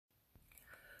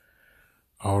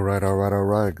All right.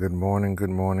 Good morning,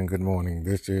 good morning, good morning.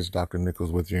 This is Dr.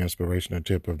 Nichols with your inspirational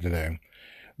tip of the day.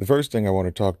 The first thing I want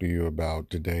to talk to you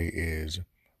about today is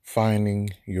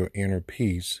finding your inner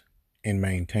peace and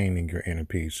maintaining your inner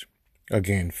peace.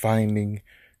 Again, finding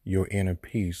your inner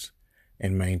peace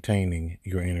and maintaining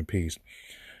your inner peace.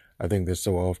 I think that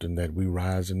so often that we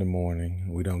rise in the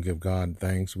morning, we don't give God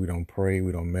thanks, we don't pray,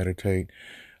 we don't meditate.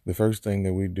 The first thing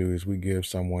that we do is we give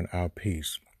someone our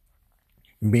peace,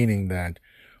 meaning that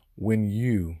when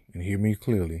you, and hear me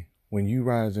clearly, when you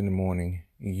rise in the morning,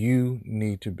 you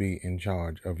need to be in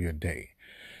charge of your day.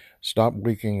 Stop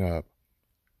waking up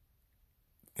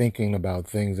thinking about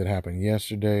things that happened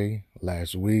yesterday,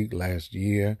 last week, last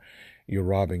year. You're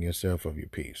robbing yourself of your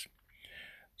peace.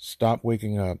 Stop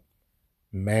waking up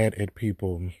mad at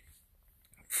people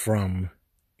from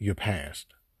your past.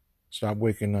 Stop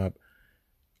waking up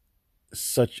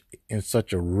in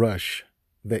such a rush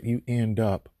that you end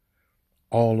up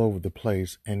all over the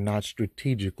place and not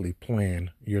strategically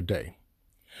plan your day.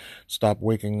 Stop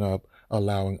waking up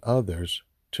allowing others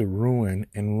to ruin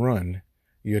and run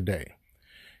your day.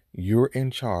 You're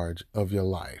in charge of your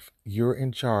life. You're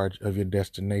in charge of your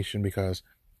destination because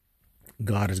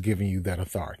God has given you that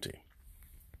authority.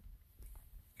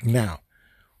 Now,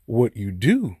 what you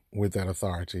do with that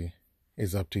authority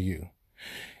is up to you.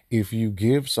 If you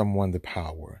give someone the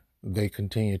power, they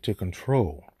continue to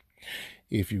control.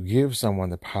 If you give someone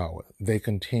the power, they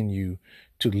continue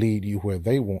to lead you where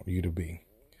they want you to be.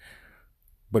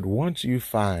 But once you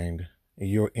find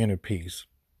your inner peace,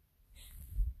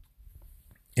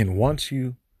 and once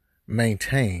you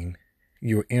maintain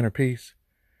your inner peace,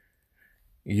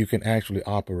 you can actually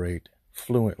operate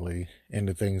fluently in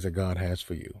the things that God has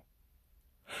for you.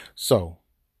 So,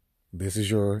 this is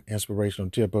your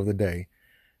inspirational tip of the day.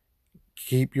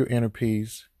 Keep your inner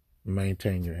peace,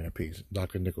 maintain your inner peace.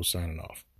 Dr. Nichols signing off.